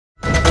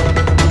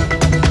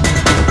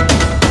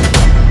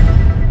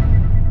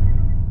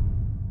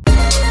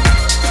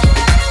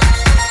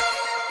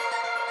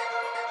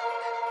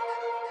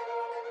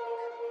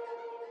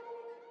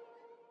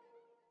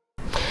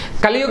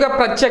కలియుగ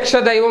ప్రత్యక్ష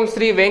దైవం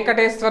శ్రీ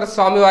వెంకటేశ్వర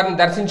స్వామి వారిని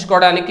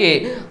దర్శించుకోవడానికి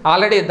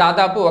ఆల్రెడీ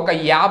దాదాపు ఒక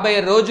 50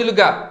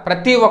 రోజులుగా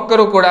ప్రతి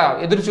ఒక్కరూ కూడా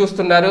ఎదురు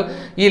చూస్తున్నారు.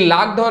 ఈ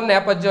లాక్డౌన్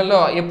నేపథ్యంలో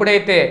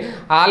ఎప్పుడైతే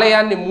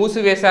ఆలయాన్ని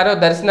మూసివేశారో,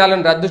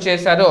 దర్శనాలను రద్దు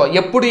చేశారో,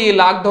 ఎప్పుడు ఈ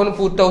లాక్డౌన్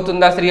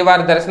పూర్తవుతుందా,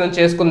 శ్రీవారి దర్శనం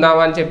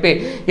చేసుకుందామా అని చెప్పి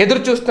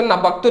ఎదురు చూస్తున్న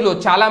భక్తులు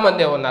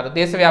చాలామంది ఉన్నారు,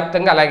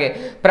 దేశవ్యాప్తంగా అలాగే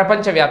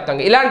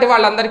ప్రపంచవ్యాప్తంగా. ఇలాంటి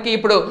వాళ్ళందరికీ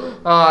ఇప్పుడు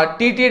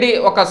టీటీడీ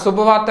ఒక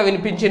శుభవార్త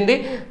వినిపించింది.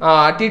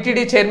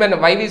 టీటీడీ చైర్మన్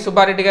వైవి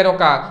సుబ్బారెడ్డి గారు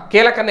ఒక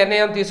కీలక నిర్ణయం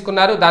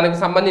తీసుకున్నారు. దానికి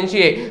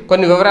సంబంధించి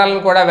కొన్ని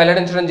వివరాలను కూడా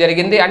వెల్లడించడం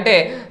జరిగింది. అంటే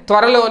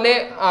త్వరలోనే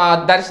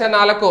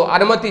దర్శనాలకు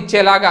అనుమతి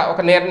ఇచ్చేలాగా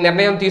ఒక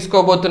నిర్ణయం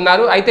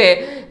తీసుకోబోతున్నారు. అయితే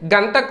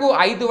గంటకు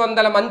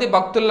 500 మంది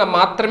భక్తులను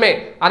మాత్రమే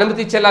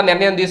అనుమతి ఇచ్చేలా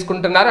నిర్ణయం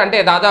తీసుకుంటున్నారు. అంటే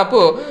దాదాపు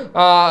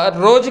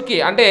రోజుకి,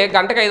 అంటే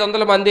గంటకు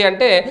 500 మంది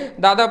అంటే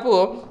దాదాపు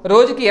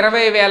రోజుకి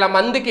 20,000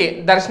 మందికి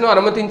దర్శనం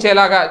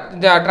అనుమతించేలాగా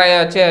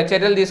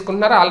చర్యలు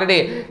తీసుకుంటున్నారు. ఆల్రెడీ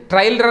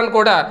ట్రయల్ రన్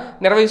కూడా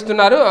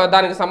నిర్వహిస్తున్నారు.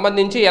 దానికి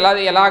సంబంధించి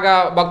ఎలాగా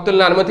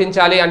భక్తులను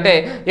అనుమతించాలి అంటే,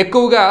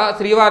 ఎక్కువగా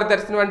శ్రీవారి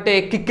దర్శనం అంటే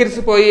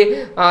కిక్కిరిసిపోయి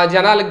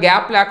జనాలు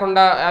గ్యాప్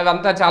లేకుండా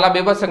అదంతా చాలా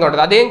బీభత్సంగా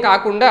ఉంటుంది. అదేం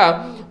కాకుండా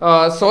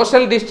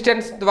సోషల్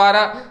డిస్టెన్స్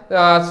ద్వారా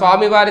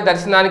స్వామివారి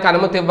దర్శనానికి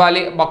అనుమతి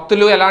ఇవ్వాలి,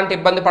 భక్తులు ఎలాంటి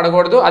ఇబ్బంది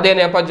పడకూడదు. అదే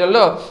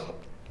నేపథ్యంలో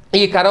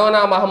ఈ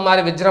కరోనా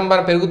మహమ్మారి విజృంభణ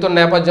పెరుగుతున్న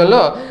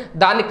నేపథ్యంలో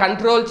దాన్ని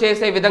కంట్రోల్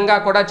చేసే విధంగా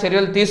కూడా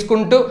చర్యలు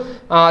తీసుకుంటూ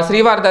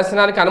శ్రీవారి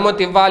దర్శనానికి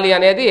అనుమతి ఇవ్వాలి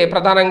అనేది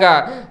ప్రధానంగా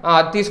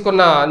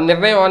తీసుకున్న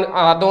నిర్ణయం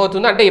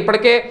అర్థమవుతుంది. అంటే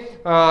ఇప్పటికే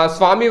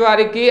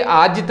స్వామివారికి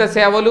ఆర్జిత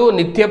సేవలు,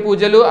 నిత్య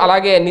పూజలు,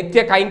 అలాగే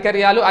నిత్య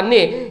కైంకర్యాలు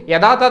అన్నీ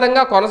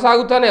యథాతథంగా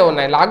కొనసాగుతూనే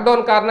ఉన్నాయి.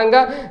 లాక్డౌన్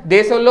కారణంగా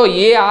దేశంలో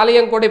ఏ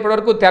ఆలయం కూడా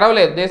ఇప్పటివరకు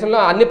తెరవలేదు. దేశంలో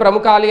అన్ని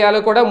ప్రముఖ ఆలయాలు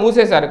కూడా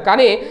మూసేశారు.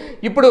 కానీ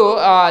ఇప్పుడు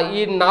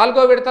ఈ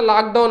 4వ విడత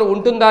లాక్డౌన్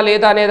ఉంటుందా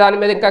లేదా అనే దాని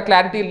మీద ఇంకా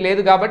క్లారిటీ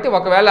లేదు. కాబట్టి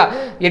ఒకవేళ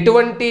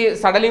ఎటువంటి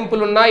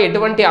సడలింపులున్నా,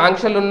 ఎటువంటి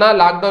ఆంక్షలున్నా,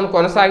 లాక్డౌన్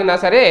కొనసాగినా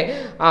సరే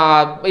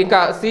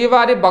ఇంకా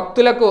శ్రీవారి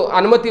భక్తులకు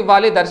అనుమతి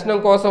ఇవ్వాలి దర్శనం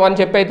కోసం అని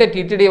చెప్పి అయితే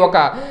టీటీడీ ఒక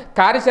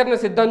కార్యాచరణ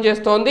సిద్ధం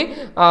చేస్తోంది.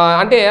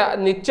 అంటే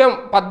నిత్యం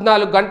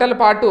 14 గంటల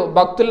పాటు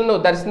భక్తులను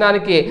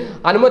దర్శనానికి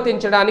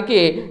అనుమతించడానికి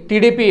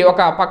టీడీపీ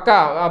ఒక పక్క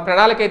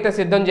ప్రణాళిక అయితే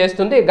సిద్ధం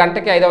చేస్తుంది.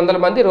 గంటకి 500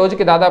 మంది,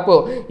 రోజుకి దాదాపు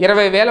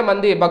 20,000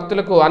 మంది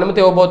భక్తులకు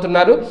అనుమతి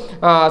ఇవ్వబోతున్నారు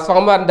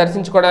స్వామివారిని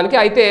దర్శించుకోవడానికి.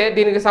 అయితే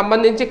దీనికి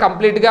సంబంధించి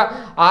కంప్లీట్గా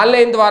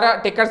ఆన్లైన్ ద్వారా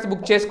టికెట్స్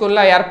బుక్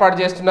చేసుకునేలా ఏర్పాటు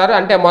చేస్తున్నారు.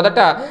 అంటే మొదట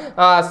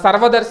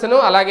సర్వదర్శనం,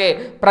 అలాగే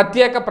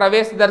ప్రత్యేక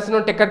ప్రవేశ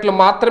దర్శనం టికెట్లు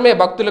మాత్రమే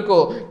భక్తులకు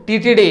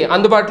టీటీడీ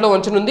అందుబాటులో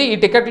ఉంచనుంది. ఈ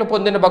టికెట్లు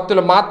పొందిన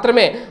భక్తులు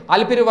మాత్రమే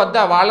అలిపిరి వద్ద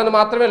వాళ్ళను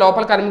మాత్రమే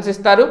లోపలికి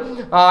అనుమతిస్తారు.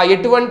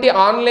 ఎటువంటి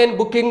ఆన్లైన్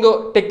బుకింగ్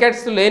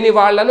టికెట్స్ లేని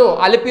వాళ్లను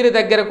అలిపిరి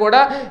దగ్గర కూడా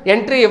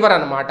ఎంట్రీ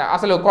ఇవ్వరనమాట,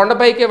 అసలు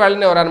కొండపైకి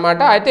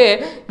వెళ్ళనివ్వరనమాట. అయితే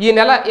ఈ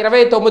నెల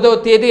 29వ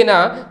తేదీన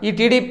ఈ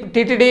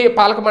టీటీడీ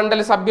పాలక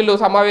మండలి సభ్యులు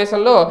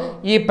సమావేశంలో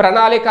ఈ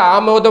ప్రణాళిక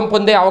ఆమోదం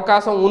పొందే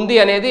అవకాశం ఉంది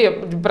అనేది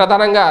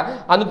ప్రధానంగా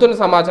అందుతున్న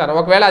సమాచారం.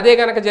 ఒకవేళ అదే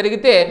కనుక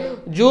జరిగితే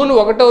జూన్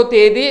 1వ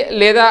తేదీ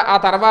లేదా ఆ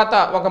తర్వాత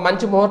ఒక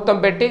మంచి ముహూర్తం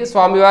పెట్టి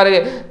స్వామివారి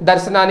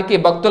దర్శనానికి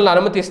భక్తులను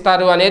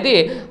అనుమతిస్తారు అనేది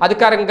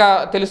అధికారికంగా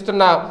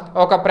తెలుస్తున్న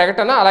ఒక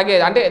ప్రకటన. అలాగే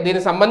అంటే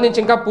దీనికి సంబంధించి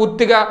ఇంకా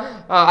పూర్తిగా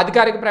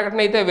అధికారిక ప్రకటన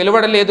అయితే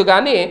వెలువడలేదు.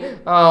 కానీ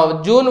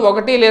జూన్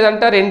 1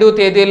 లేదంటే 2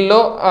 తేదీల్లో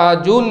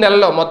జూన్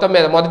నెలలో మొత్తం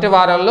మీద మొదటి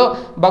వారంలో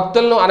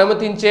భక్తులను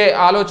అనుమతించే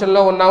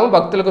ఆలోచనలో ఉన్నాము.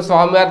 భక్తులకు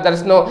స్వామివారి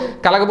దర్శనం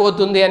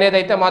కలగబోతుంది అనేది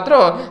అయితే మాత్రం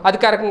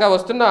అధికారికంగా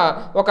వస్తున్న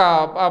ఒక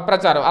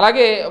ప్రచారం.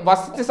 అలాగే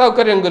వసతి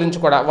సౌకర్యం గురించి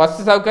కూడా,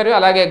 వసతి సౌకర్యం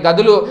అలాగే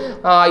గదులు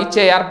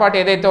ఇచ్చే ఏర్పాటు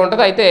ఏదైతే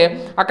ఉంటుందో, అయితే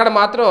అక్కడ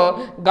మాత్రం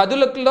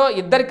గదులలో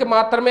ఇద్దరికి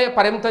మాత్రమే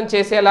పరిమితం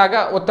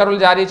చేసేలాగా ఉత్తర్వులు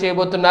జారీ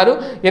చేయబోతున్నారు.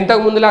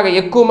 ఇంతకు ముందులాగా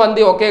ఎక్కువ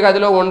మంది ఒకే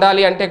గదిలో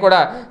ఉండాలి అంటే కూడా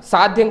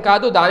సాధ్యం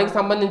కాదు. దానికి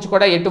సంబంధించి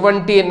కూడా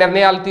ఎటువంటి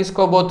నిర్ణయాలు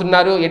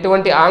తీసుకోబోతున్నారు,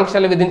 ఎటువంటి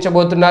ఆంక్షలు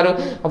విధించబోతున్నారు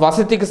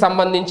వసతికి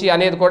సంబంధించి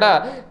అనేది కూడా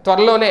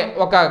త్వరలోనే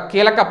ఒక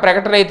కీలక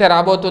ప్రకటన అయితే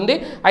రాబోతుంది.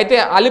 అయితే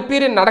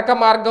అలిపిరి నడక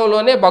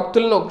మార్గంలోనే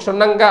భక్తులను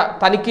క్షుణ్ణంగా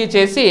తనిఖీ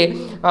చేసి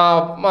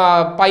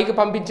పైకి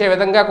పంపించే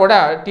విధంగా కూడా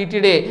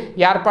టీటీడీ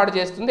ఏర్పాటు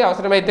చేస్తుంది.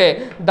 అవసరమైతే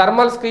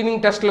థర్మల్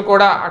స్క్రీనింగ్ టెస్టులు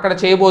కూడా అక్కడ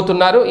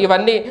చేయబోతున్నారు.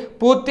 ఇవన్నీ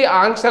పూర్తి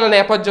ఆంక్షల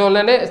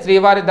నేపథ్యంలోనే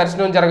శ్రీవారి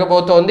దర్శనం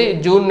జరగబోతోంది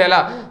జూన్ నెల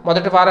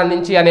మొదటి వారం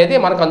నుంచి అనేది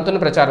మనకు అందుతున్న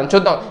ప్రచారం.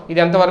 చూద్దాం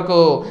ఇది ఎంతవరకు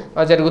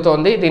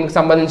జరుగుతోంది, దీనికి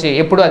సంబంధించి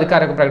ఎప్పుడు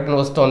అధికారిక ప్రకటన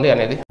వస్తోంది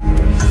అనేది.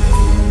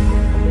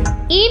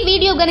 ఈ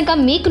వీడియో గనుక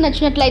మీకు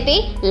నచ్చినట్లయితే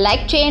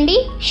లైక్ చేయండి,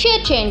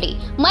 షేర్ చేయండి.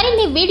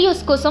 మరిన్ని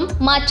వీడియోస్ కోసం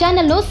మా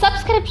ఛానల్ను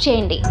సబ్స్క్రైబ్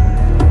చేయండి.